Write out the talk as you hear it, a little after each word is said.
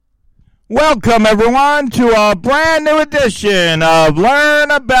Welcome, everyone, to a brand new edition of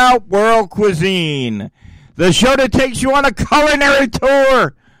Learn About World Cuisine, the show that takes you on a culinary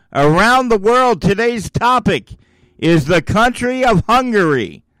tour around the world. Today's topic is the country of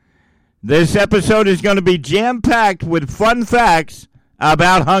Hungary. This episode is going to be jam-packed with fun facts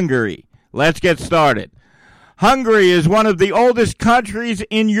about Hungary. Let's get started. Hungary is one of the oldest countries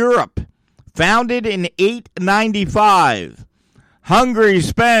in Europe, founded in 895. Hungary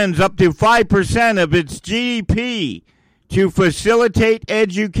spends up to 5% of its GDP to facilitate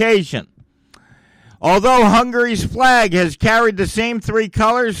education. Although Hungary's flag has carried the same three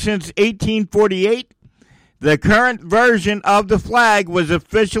colors since 1848, the current version of the flag was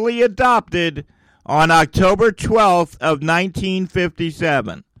officially adopted on October 12th of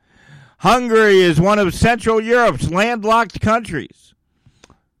 1957. Hungary is one of Central Europe's landlocked countries.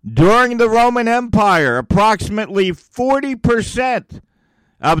 During the Roman Empire, approximately 40%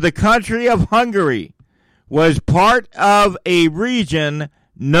 of the country of Hungary was part of a region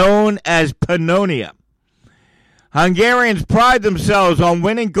known as Pannonia. Hungarians pride themselves on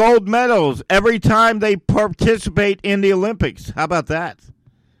winning gold medals every time they participate in the Olympics. How about that?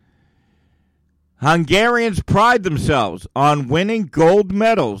 Hungarians pride themselves on winning gold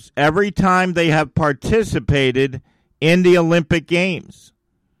medals every time they have participated in the Olympic Games.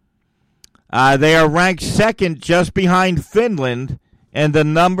 They are ranked second just behind Finland in the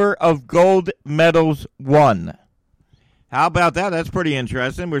number of gold medals won. How about that? That's pretty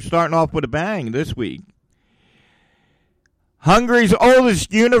interesting. We're starting off with a bang this week. Hungary's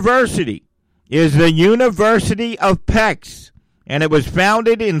oldest university is the University of Pécs, and it was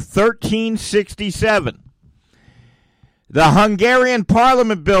founded in 1367. The Hungarian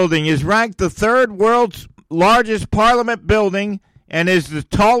Parliament building is ranked the third world's largest parliament building and is the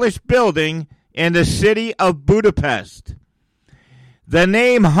tallest building in the city of Budapest. The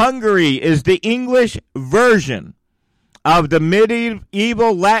name Hungary is the English version of the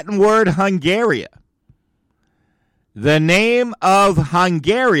medieval Latin word Hungaria. The name of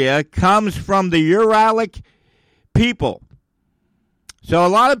Hungaria comes from the Uralic people. So a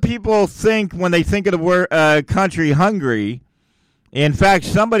lot of people think, when they think of the word country Hungary, in fact,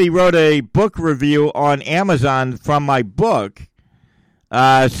 somebody wrote a book review on Amazon from my book,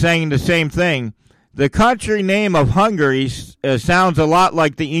 saying the same thing. The country name of Hungary sounds a lot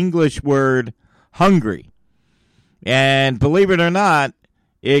like the English word hungry. And believe it or not,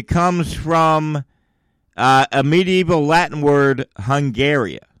 it comes from a medieval Latin word,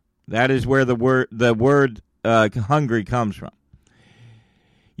 Hungaria. That is where the word hungry comes from.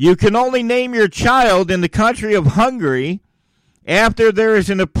 You can only name your child in the country of Hungary after there is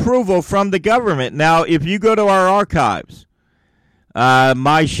an approval from the government. Now, if you go to our archives,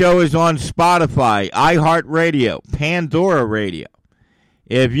 my show is on Spotify, iHeartRadio, Pandora Radio.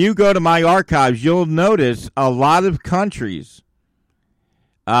 If you go to my archives, you'll notice a lot of countries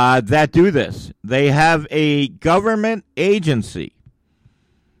that do this. They have a government agency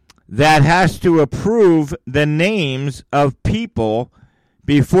that has to approve the names of people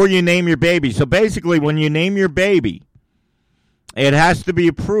before you name your baby. So basically, when you name your baby, it has to be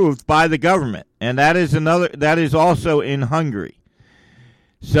approved by the government, and that is also in Hungary.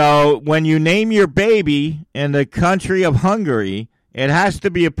 So when you name your baby in the country of Hungary, it has to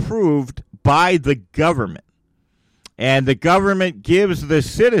be approved by the government. And the government gives the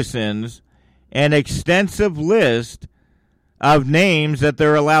citizens an extensive list of names that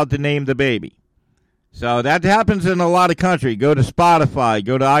they're allowed to name the baby. So that happens in a lot of countries. Go to Spotify,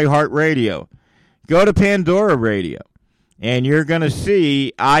 go to iHeartRadio, go to Pandora Radio, and you're going to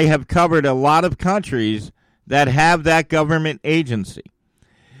see I have covered a lot of countries that have that government agency.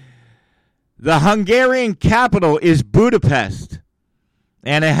 The Hungarian capital is Budapest,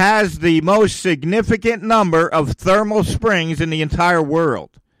 and it has the most significant number of thermal springs in the entire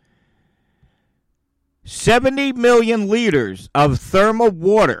world. 70 million liters of thermal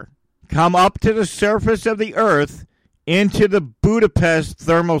water come up to the surface of the earth into the Budapest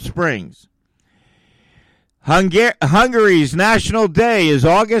thermal springs. Hungary's national day is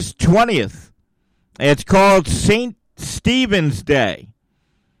August 20th. It's called St. Stephen's Day.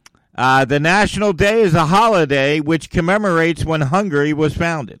 The national day is a holiday which commemorates when Hungary was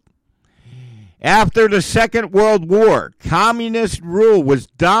founded. After the Second World War, communist rule was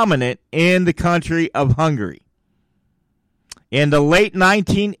dominant in the country of Hungary. In the late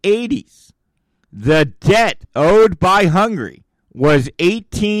 1980s, the debt owed by Hungary was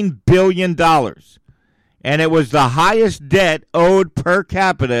 $18 billion, and it was the highest debt owed per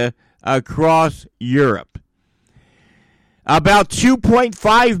capita across Europe. About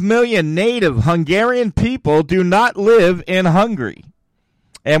 2.5 million native Hungarian people do not live in Hungary.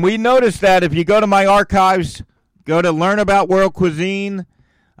 And we noticed that if you go to my archives, go to Learn About World Cuisine,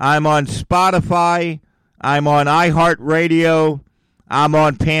 I'm on Spotify, I'm on iHeartRadio, I'm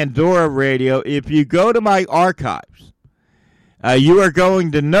on Pandora Radio. If you go to my archives, you are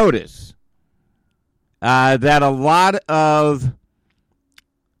going to notice that a lot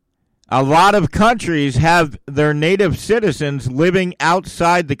of countries have their native citizens living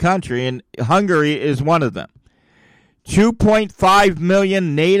outside the country, and Hungary is one of them. 2.5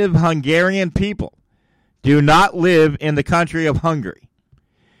 million native Hungarian people do not live in the country of Hungary.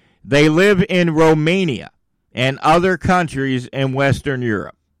 They live in Romania and other countries in Western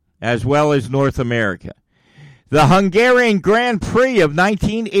Europe, as well as North America. The Hungarian Grand Prix of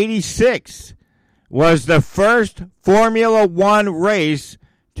 1986 was the first Formula One race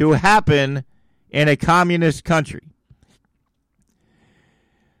to happen in a communist country.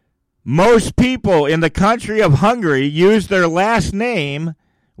 Most people in the country of Hungary use their last name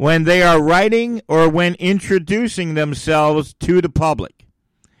when they are writing or when introducing themselves to the public.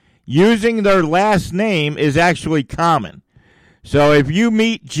 Using their last name is actually common. So if you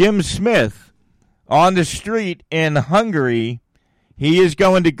meet Jim Smith on the street in Hungary, he is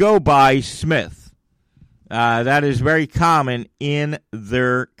going to go by Smith. That is very common in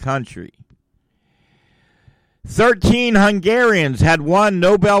their country. 13 Hungarians had won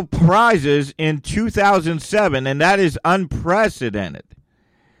Nobel Prizes in 2007, and that is unprecedented.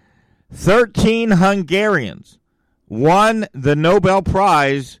 13 Hungarians won the Nobel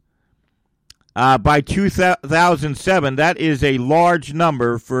Prize by 2007. That is a large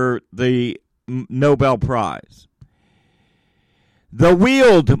number for the Nobel Prize. The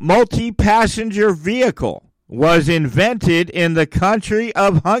wheeled multi-passenger vehicle was invented in the country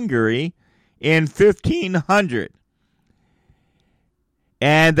of Hungary in 1500.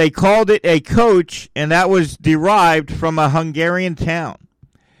 And they called it a coach, and that was derived from a Hungarian town.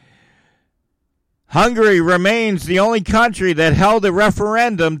 Hungary remains the only country that held a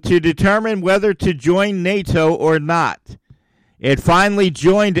referendum to determine whether to join NATO or not. It finally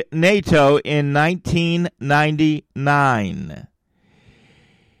joined NATO in 1999.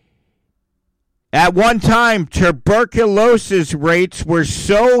 At one time, tuberculosis rates were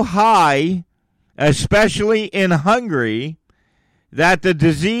so high, especially in Hungary, that the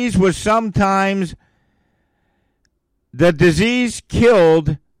disease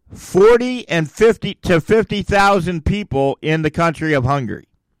killed 40 and 50 to 50,000 people in the country of Hungary.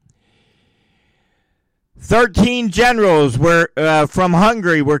 13 generals from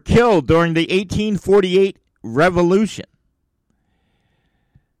Hungary were killed during the 1848 revolution.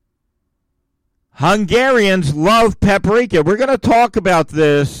 Hungarians love paprika. We're going to talk about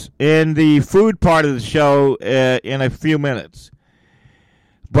this in the food part of the show in a few minutes.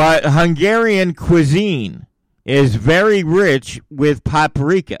 But Hungarian cuisine is very rich with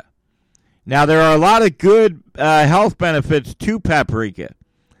paprika. Now, there are a lot of good health benefits to paprika,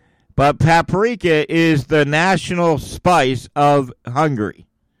 but paprika is the national spice of Hungary.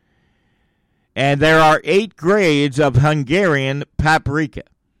 And there are 8 grades of Hungarian paprika,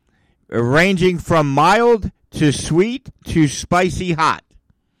 ranging from mild to sweet to spicy hot.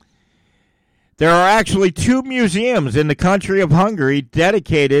 There are actually 2 museums in the country of Hungary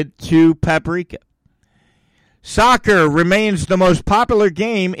dedicated to paprika. Soccer remains the most popular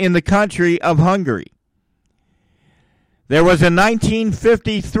game in the country of Hungary. There was a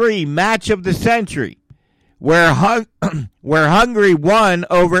 1953 match of the century where Hungary won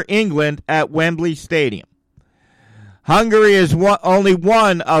over England at Wembley Stadium. Hungary is only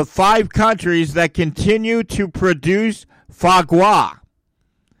one of 5 countries that continue to produce foie gras.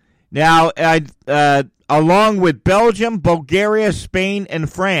 Now, along with Belgium, Bulgaria, Spain,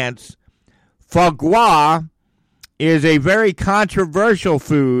 and France, foie gras is a very controversial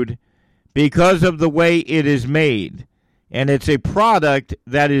food because of the way it is made. And it's a product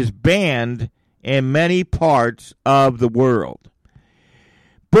that is banned in many parts of the world.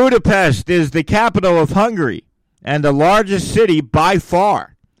 Budapest is the capital of Hungary and the largest city by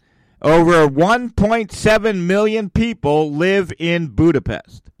far. Over 1.7 million people live in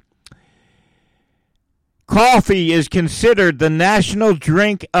Budapest. Coffee is considered the national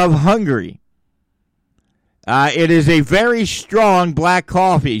drink of Hungary. It is a very strong black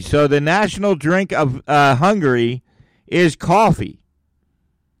coffee, so the national drink of Hungary is coffee.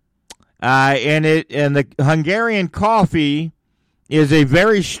 And the Hungarian coffee is a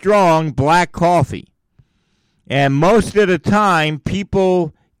very strong black coffee. And most of the time,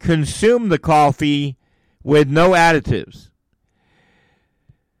 people consume the coffee with no additives.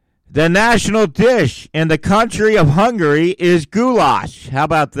 The national dish in the country of Hungary is goulash. How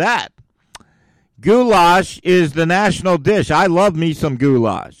about that? Goulash is the national dish. I love me some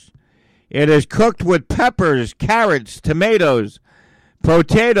goulash. It is cooked with peppers, carrots, tomatoes,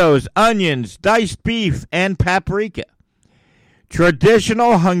 potatoes, onions, diced beef, and paprika.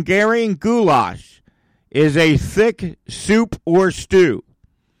 Traditional Hungarian goulash is a thick soup or stew.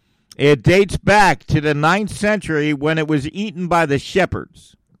 It dates back to the 9th century when it was eaten by the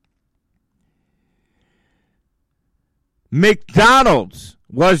shepherds. McDonald's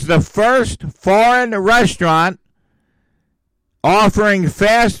was the first foreign restaurant offering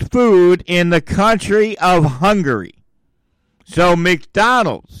fast food in the country of Hungary. So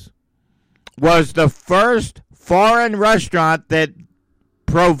McDonald's was the first foreign restaurant that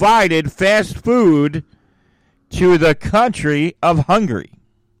provided fast food to the country of Hungary.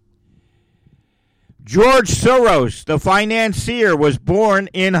 George Soros, the financier, was born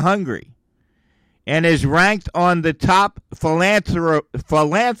in Hungary and is ranked on the top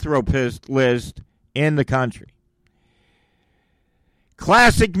philanthropist list in the country.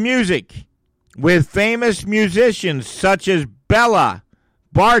 Classic music with famous musicians such as Bela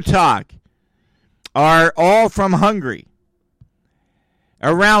Bartok are all from Hungary.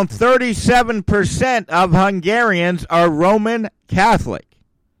 Around 37% of Hungarians are Roman Catholic.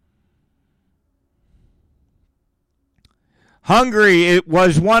 Hungary, it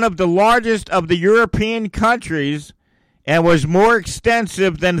was one of the largest of the European countries and was more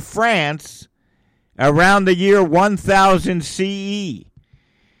extensive than France around the year 1000 CE.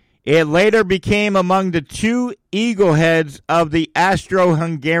 It later became among the two eagleheads of the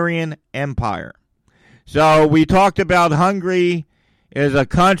Austro-Hungarian Empire. So we talked about Hungary as a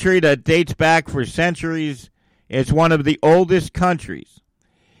country that dates back for centuries. It's one of the oldest countries.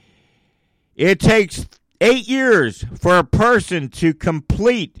 It takes 8 years for a person to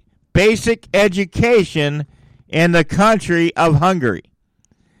complete basic education in the country of Hungary.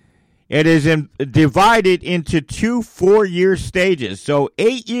 It is divided into 2 4-year stages. So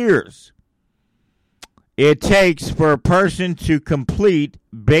 8 years it takes for a person to complete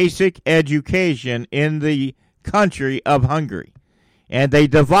basic education in the country of Hungary. And they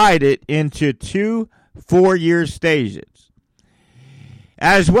divide it into 2 4-year stages.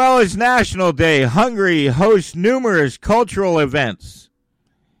 As well as National Day, Hungary hosts numerous cultural events.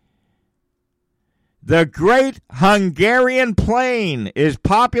 The Great Hungarian Plain is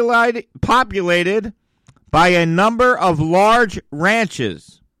populated by a number of large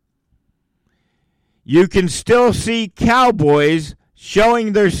ranches. You can still see cowboys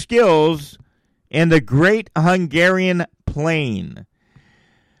showing their skills in the Great Hungarian Plain.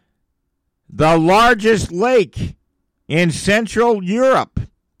 The largest lake in Central Europe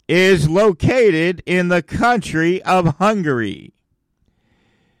is located in the country of Hungary.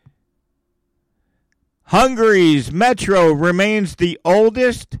 Hungary's metro remains the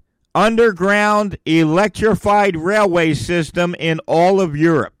oldest underground electrified railway system in all of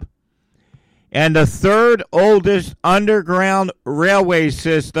Europe and the third oldest underground railway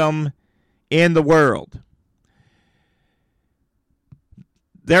system in the world.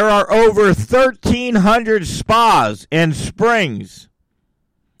 There are over 1,300 spas and springs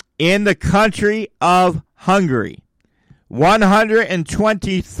in the country of Hungary.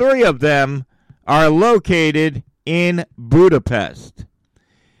 123 of them are located in Budapest.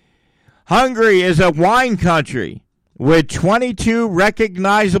 Hungary is a wine country with 22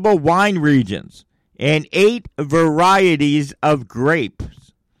 recognizable wine regions and 8 varieties of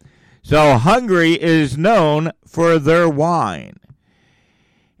grapes. So Hungary is known for their wine.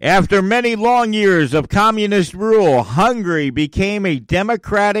 After many long years of communist rule, Hungary became a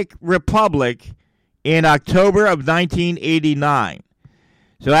democratic republic in October of 1989.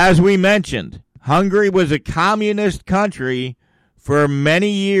 So as we mentioned, Hungary was a communist country for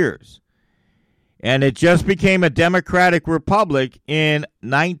many years, and it just became a democratic republic in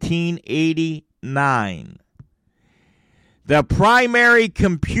 1989. The primary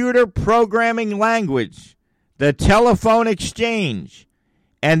computer programming language, the telephone exchange,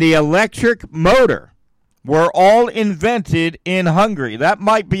 and the electric motor were all invented in Hungary. That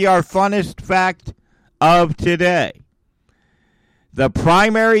might be our funnest fact of today. The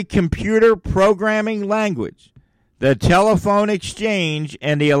primary computer programming language, the telephone exchange,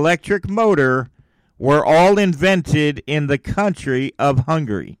 and the electric motor were all invented in the country of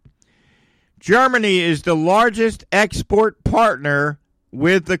Hungary. Germany is the largest export partner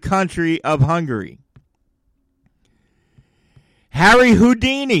with the country of Hungary. Harry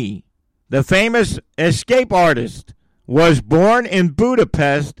Houdini, the famous escape artist, was born in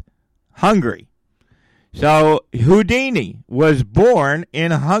Budapest, Hungary. So Houdini was born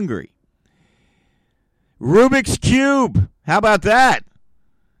in Hungary. Rubik's Cube, how about that?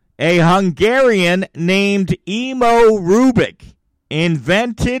 A Hungarian named Imo Rubik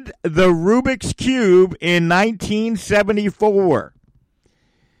invented the Rubik's Cube in 1974.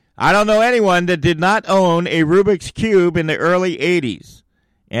 I don't know anyone that did not own a Rubik's Cube in the early 80s.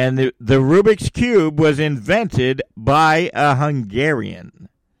 And the Rubik's Cube was invented by a Hungarian.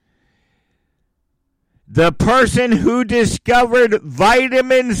 The person who discovered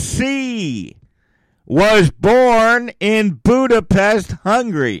vitamin C was born in Budapest,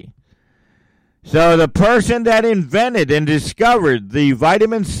 Hungary. So the person that invented and discovered the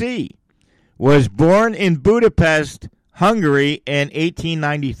vitamin C was born in Budapest, Hungary in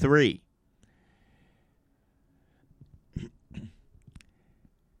 1893.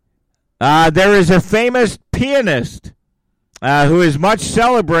 There is a famous pianist who is much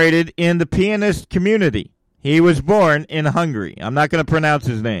celebrated in the pianist community. He was born in Hungary. I'm not going to pronounce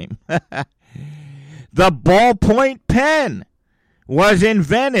his name. The ballpoint pen was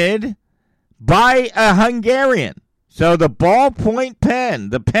invented by a Hungarian. So the ballpoint pen,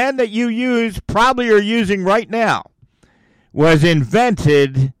 the pen that you use, probably are using right now, was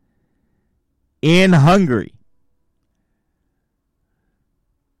invented in Hungary.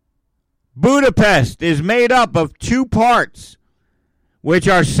 Budapest is made up of two parts, which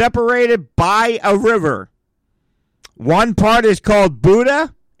are separated by a river. One part is called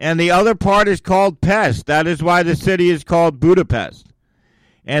Buda, and the other part is called Pest. That is why the city is called Budapest.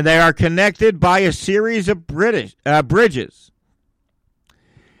 And they are connected by a series of bridges.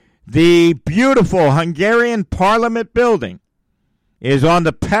 The beautiful Hungarian Parliament building is on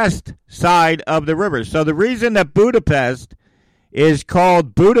the Pest side of the river. So the reason that Budapest is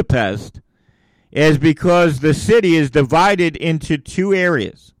called Budapest is because the city is divided into two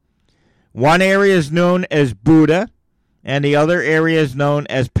areas. One area is known as Buda, and the other area is known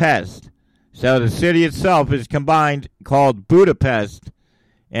as Pest. So the city itself is combined, called Budapest,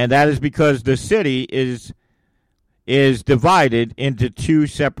 and that is because the city is divided into two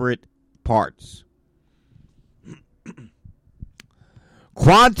separate parts.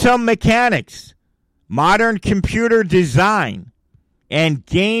 Quantum mechanics, modern computer design, and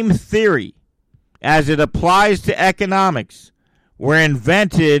game theory, as it applies to economics, were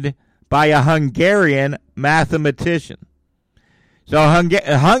invented by a Hungarian mathematician. So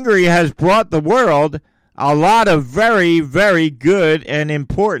Hungary has brought the world a lot of very, very good and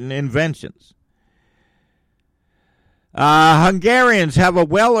important inventions. Hungarians have a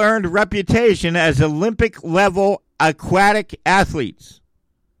well-earned reputation as Olympic-level aquatic athletes.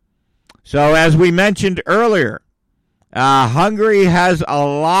 So as we mentioned earlier, Hungary has a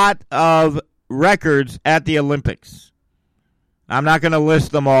lot of records at the Olympics. I'm not going to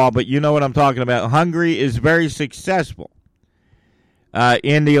list them all, but you know what I'm talking about. Hungary is very successful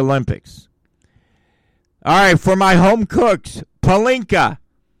in the Olympics. All right, for my home cooks, Palinka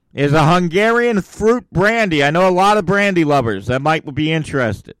is a Hungarian fruit brandy. I know a lot of brandy lovers that might be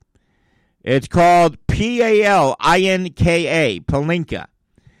interested. It's called Palinka, Palinka.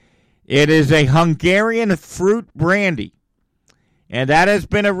 It is a Hungarian fruit brandy, and that has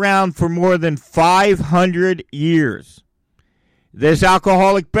been around for more than 500 years. This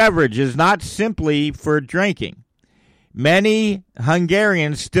alcoholic beverage is not simply for drinking. Many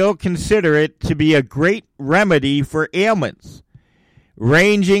Hungarians still consider it to be a great remedy for ailments,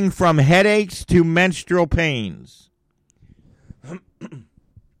 ranging from headaches to menstrual pains.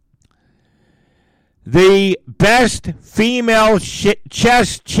 The best female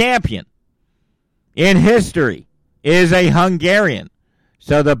chess champion in history is a Hungarian.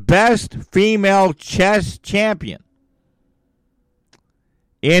 So the best female chess champion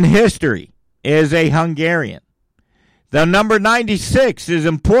in history is a Hungarian. The number 96 is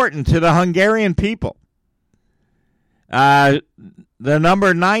important to the Hungarian people. The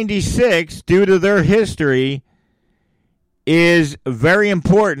number 96, due to their history, is very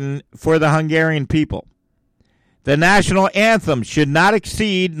important for the Hungarian people. The national anthem should not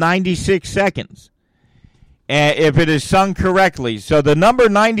exceed 96 seconds if it is sung correctly. So the number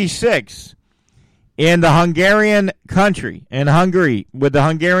 96 in the Hungarian country, in Hungary, with the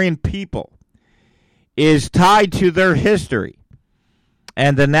Hungarian people, is tied to their history.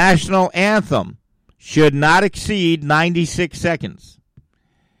 And the national anthem should not exceed 96 seconds.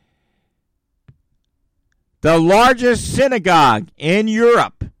 The largest synagogue in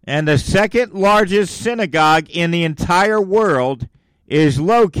Europe and the second largest synagogue in the entire world is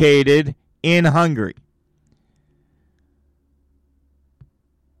located in Hungary.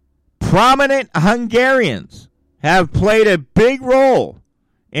 Prominent Hungarians have played a big role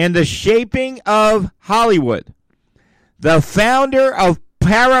in the shaping of Hollywood. The founder of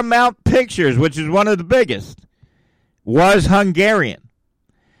Paramount Pictures, which is one of the biggest, was Hungarian.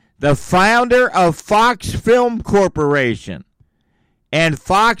 the founder of Fox Film Corporation, and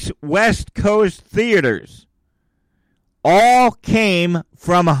Fox West Coast Theaters all came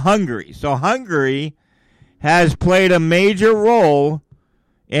from Hungary. So Hungary has played a major role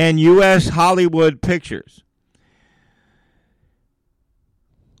in U.S. Hollywood pictures.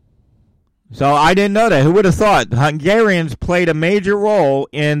 So I didn't know that. Who would have thought Hungarians played a major role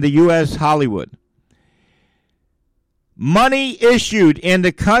in the U.S. Hollywood? Money issued in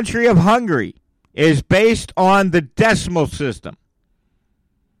the country of Hungary is based on the decimal system.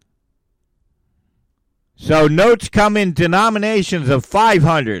 So notes come in denominations of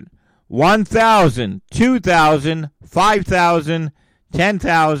 500, 1,000, 2,000, 5,000,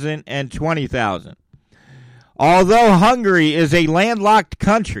 10,000, and 20,000. Although Hungary is a landlocked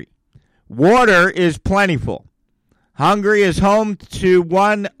country, water is plentiful. Hungary is home to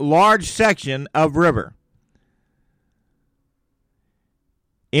one large section of river.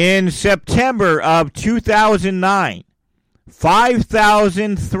 In September of 2009,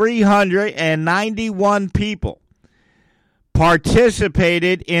 5,391 people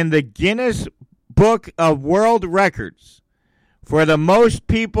participated in the Guinness Book of World Records for the most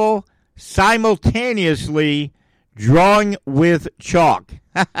people simultaneously drawing with chalk.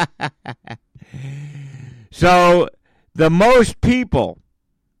 So, the most people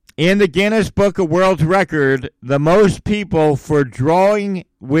in the Guinness Book of World Record, the most people for drawing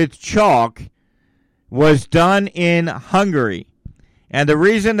with chalk was done in Hungary. And the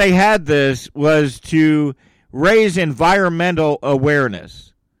reason they had this was to raise environmental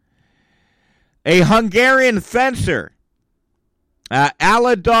awareness. A Hungarian fencer,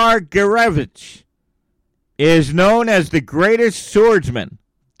 Aladar Gerevich, is known as the greatest swordsman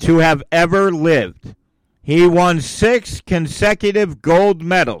to have ever lived. He won 6 consecutive gold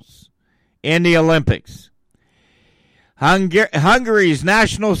medals in the Olympics. Hungary's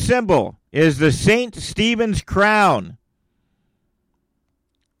national symbol is the St. Stephen's crown.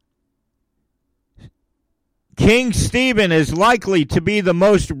 King Stephen is likely to be the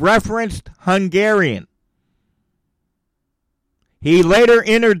most referenced Hungarian. He later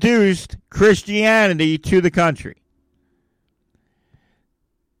introduced Christianity to the country.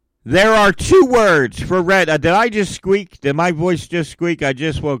 There are 2 words for red. Did I just squeak? Did my voice just squeak? I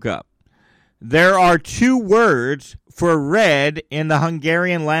just woke up. There are 2 words for red in the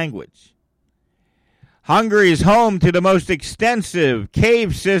Hungarian language. Hungary is home to the most extensive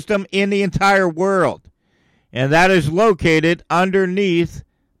cave system in the entire world, and that is located underneath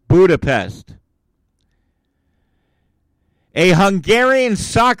Budapest. A Hungarian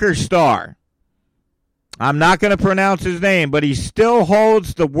soccer star, I'm not going to pronounce his name, but he still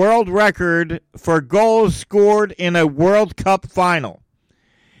holds the world record for goals scored in a World Cup final.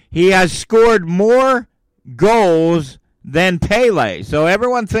 He has scored more goals than Pele. So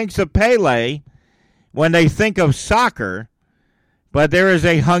everyone thinks of Pele when they think of soccer, but there is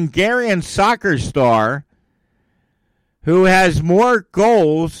a Hungarian soccer star who has more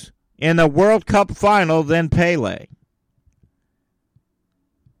goals in the World Cup final than Pele.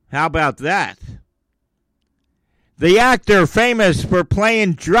 How about that? The actor famous for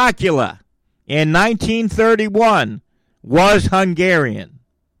playing Dracula in 1931 was Hungarian.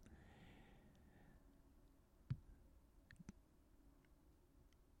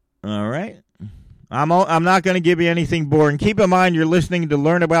 All right. I'm not going to give you anything boring. Keep in mind you're listening to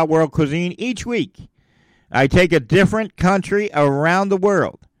Learn About World Cuisine. Each week, I take a different country around the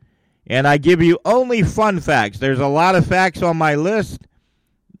world, and I give you only fun facts. There's a lot of facts on my list.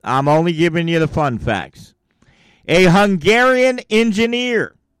 I'm only giving you the fun facts. A Hungarian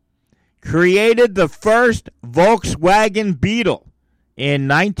engineer created the first Volkswagen Beetle in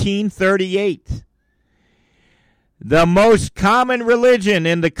 1938. The most common religion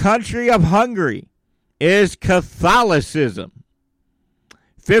in the country of Hungary is Catholicism.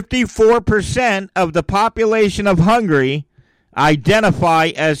 54% of the population of Hungary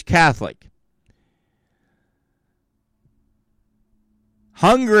identify as Catholic.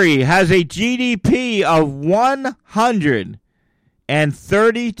 Hungary has a GDP of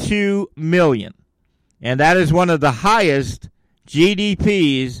 132 million, and that is one of the highest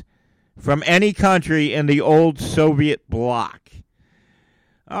GDPs from any country in the old Soviet bloc.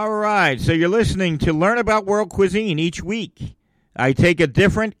 All right, so you're listening to Learn About World Cuisine. Each week, I take a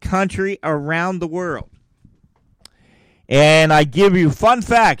different country around the world, and I give you fun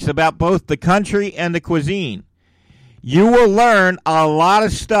facts about both the country and the cuisine. You will learn a lot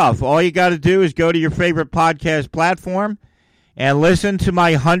of stuff. All you got to do is go to your favorite podcast platform and listen to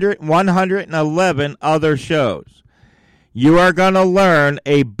my 111 other shows. You are going to learn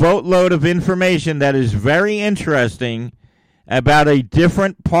a boatload of information that is very interesting about a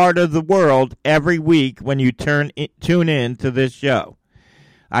different part of the world every week when you tune in to this show.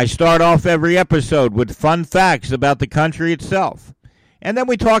 I start off every episode with fun facts about the country itself, and then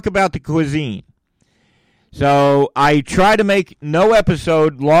we talk about the cuisine. So I try to make no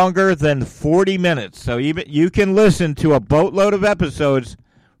episode longer than 40 minutes, so even you can listen to a boatload of episodes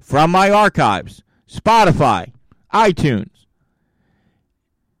from my archives, Spotify, iTunes,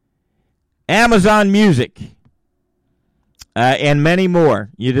 Amazon Music, and many more.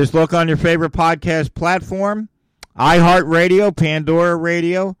 You just look on your favorite podcast platform, iHeartRadio, Pandora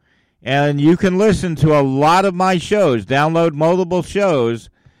Radio, and you can listen to a lot of my shows, download multiple shows,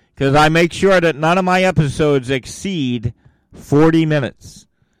 because I make sure that none of my episodes exceed 40 minutes.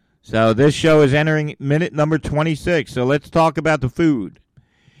 So this show is entering minute number 26, so let's talk about the food.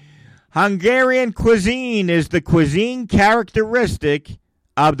 Hungarian cuisine is the cuisine characteristic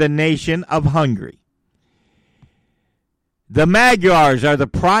of the nation of Hungary. The Magyars are the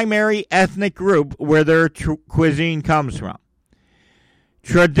primary ethnic group where their cuisine comes from.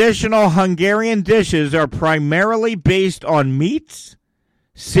 Traditional Hungarian dishes are primarily based on meats,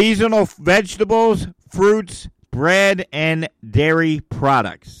 seasonal vegetables, fruits, bread, and dairy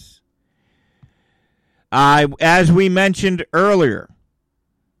products. As we mentioned earlier,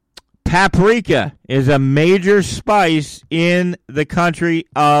 paprika is a major spice in the country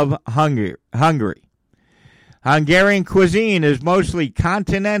of Hungary. Hungarian cuisine is mostly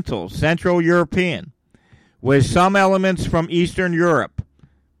continental, Central European, with some elements from Eastern Europe.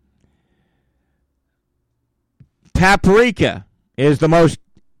 Paprika is the most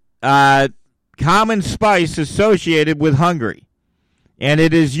common spice associated with Hungary, and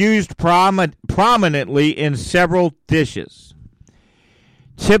it is used prominently in several dishes.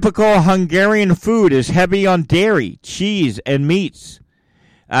 Typical Hungarian food is heavy on dairy, cheese, and meats.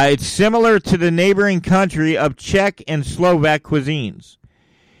 It's similar to the neighboring country of Czech and Slovak cuisines.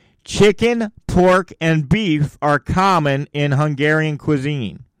 Chicken, pork, and beef are common in Hungarian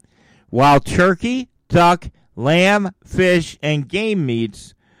cuisine, while turkey, duck, lamb, fish, and game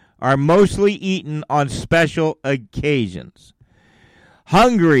meats are mostly eaten on special occasions.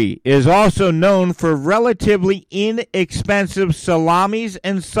 Hungary is also known for relatively inexpensive salamis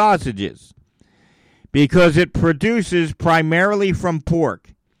and sausages because it produces primarily from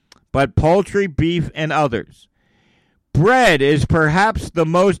pork, but poultry, beef, and others. Bread is perhaps the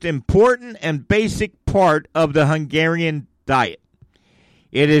most important and basic part of the Hungarian diet.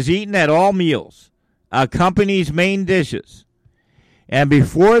 It is eaten at all meals, accompanies main dishes, and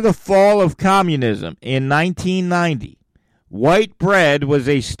before the fall of communism in 1990, white bread was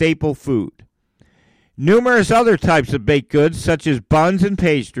a staple food. Numerous other types of baked goods, such as buns and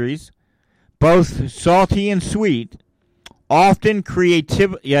pastries, both salty and sweet, often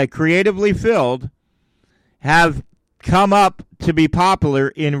creatively filled, have come up to be popular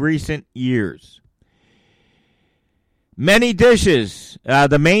in recent years. Many dishes,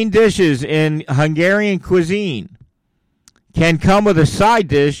 the main dishes in Hungarian cuisine, can come with a side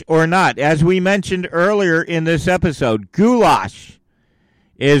dish or not. As we mentioned earlier in this episode, goulash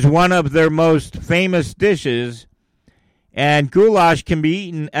is one of their most famous dishes, and goulash can be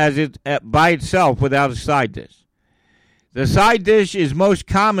eaten by itself without a side dish. The side dish is most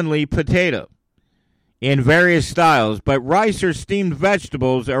commonly potato in various styles, but rice or steamed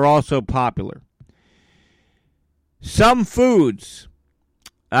vegetables are also popular. Some foods,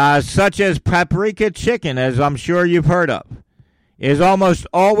 such as paprika chicken, as I'm sure you've heard of, is almost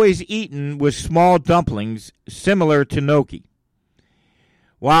always eaten with small dumplings similar to gnocchi,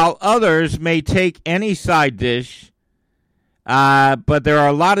 while others may take any side dish, but there are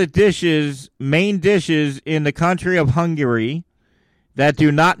a lot of main dishes in the country of Hungary that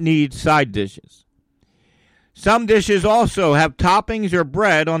do not need side dishes. Some dishes also have toppings or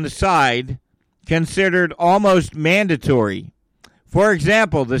bread on the side considered almost mandatory. For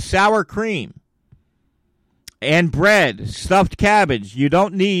example, the sour cream and bread, stuffed cabbage. You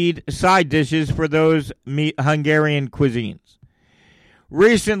don't need side dishes for those Hungarian cuisines.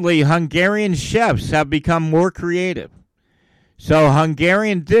 Recently, Hungarian chefs have become more creative. So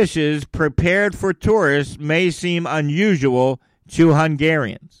Hungarian dishes prepared for tourists may seem unusual to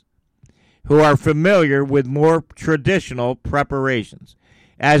Hungarians who are familiar with more traditional preparations.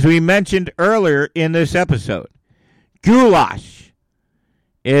 As we mentioned earlier in this episode, goulash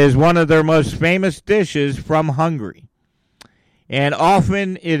is one of their most famous dishes from Hungary, and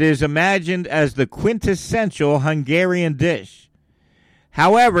often it is imagined as the quintessential Hungarian dish.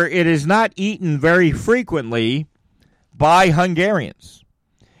 However, it is not eaten very frequently by Hungarians.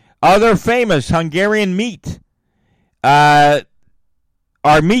 Other famous Hungarian meat are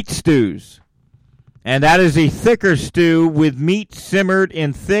meat stews. And that is a thicker stew with meat simmered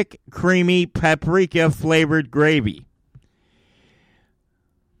in thick, creamy, paprika-flavored gravy.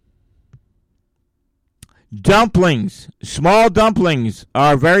 Dumplings. Small dumplings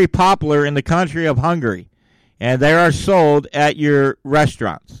are very popular in the country of Hungary, and they are sold at your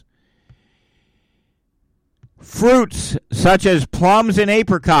restaurants. Fruits such as plums and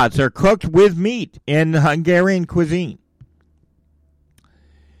apricots are cooked with meat in Hungarian cuisine.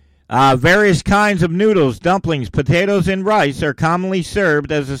 Various kinds of noodles, dumplings, potatoes, and rice are commonly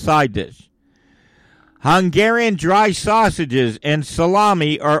served as a side dish. Hungarian dry sausages and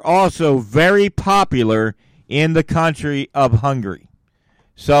salami are also very popular in the country of Hungary.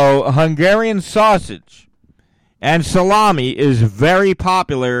 So Hungarian sausage and salami is very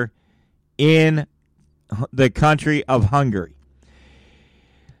popular in the country of Hungary.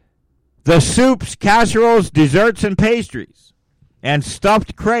 The soups, casseroles, desserts, and pastries, and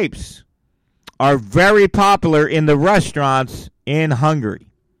stuffed crepes are very popular in the restaurants in Hungary.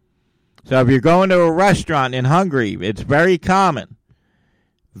 So if you're going to a restaurant in Hungary, it's very common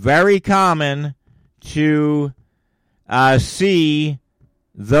to see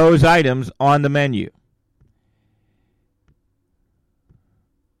those items on the menu.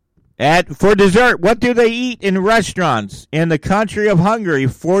 For dessert, what do they eat in restaurants in the country of Hungary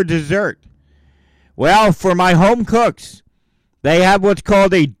for dessert? Well, for my home cooks, they have what's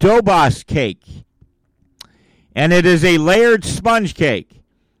called a dobas cake. And it is a layered sponge cake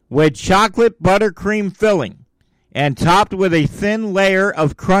with chocolate buttercream filling and topped with a thin layer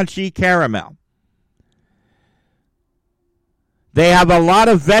of crunchy caramel. They have a lot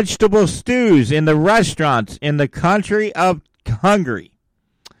of vegetable stews in the restaurants in the country of Hungary.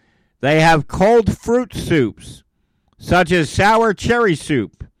 They have cold fruit soups, such as sour cherry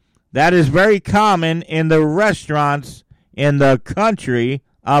soup. That is very common in the restaurants in the country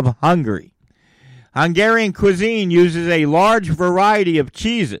of Hungary. Hungarian cuisine uses a large variety of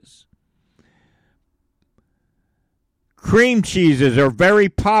cheeses. Cream cheeses are very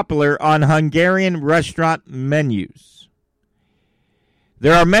popular on Hungarian restaurant menus.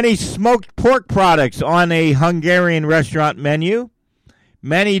 There are many smoked pork products on a Hungarian restaurant menu.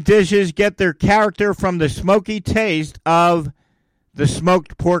 Many dishes get their character from the smoky taste of the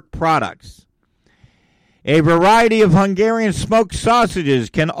smoked pork products. A variety of Hungarian smoked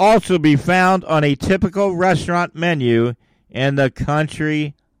sausages can also be found on a typical restaurant menu in the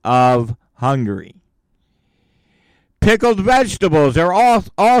country of Hungary. Pickled vegetables are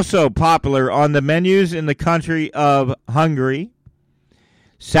also popular on the menus in the country of Hungary.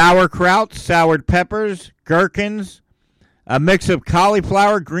 Sauerkraut, soured peppers, gherkins, a mix of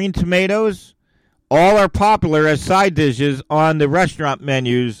cauliflower, green tomatoes, all are popular as side dishes on the restaurant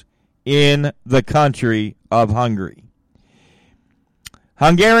menus in the country of Hungary.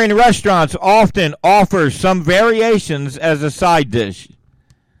 Hungarian restaurants often offer some variations as a side dish.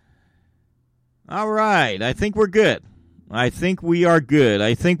 All right, I think we're good. I think we are good.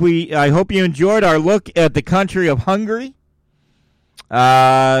 I hope you enjoyed our look at the country of Hungary.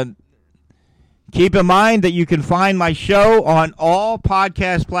 Keep in mind that you can find my show on all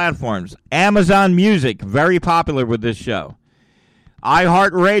podcast platforms. Amazon Music, very popular with this show.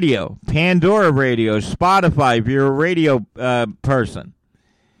 iHeartRadio, Pandora Radio, Spotify if you're a radio person.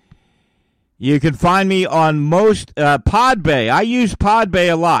 You can find me on most Podbay. I use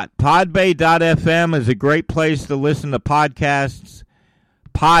Podbay a lot. Podbay.fm is a great place to listen to podcasts.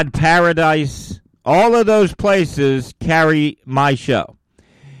 Pod Paradise, all of those places carry my show.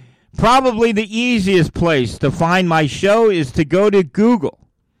 Probably the easiest place to find my show is to go to Google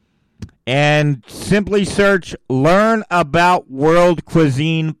and simply search Learn About World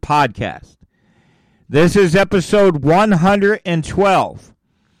Cuisine Podcast. This is episode 112.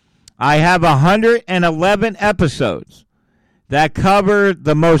 I have 111 episodes that cover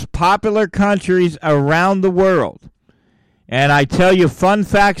the most popular countries around the world. And I tell you fun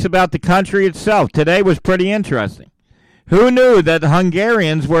facts about the country itself. Today was pretty interesting. Who knew that the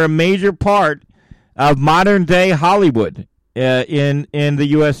Hungarians were a major part of modern-day Hollywood in the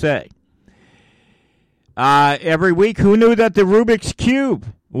USA? Every week, who knew that the Rubik's Cube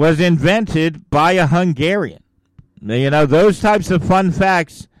was invented by a Hungarian? You know, those types of fun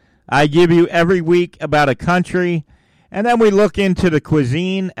facts I give you every week about a country, and then we look into the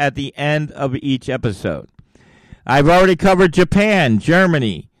cuisine at the end of each episode. I've already covered Japan,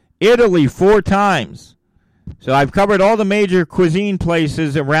 Germany, Italy 4 times. So I've covered all the major cuisine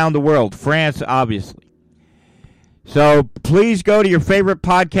places around the world. France, obviously. So please go to your favorite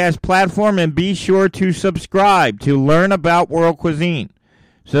podcast platform and be sure to subscribe to Learn About World Cuisine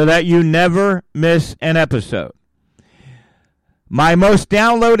so that you never miss an episode. My most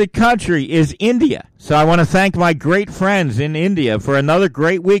downloaded country is India. So I want to thank my great friends in India for another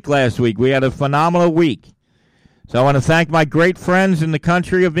great week last week. We had a phenomenal week. So I want to thank my great friends in the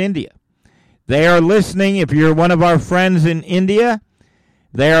country of India. They are listening. If you're one of our friends in India,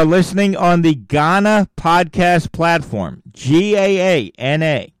 they are listening on the Gaana podcast platform,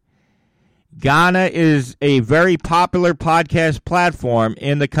 Gaana. Gaana is a very popular podcast platform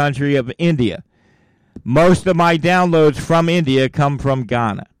in the country of India. Most of my downloads from India come from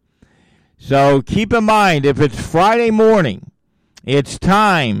Gaana. So keep in mind, if it's Friday morning, it's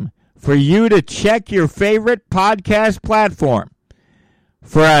time for you to check your favorite podcast platform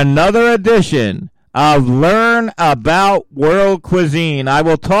for another edition of Learn About World Cuisine. I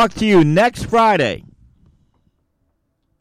will talk to you next Friday.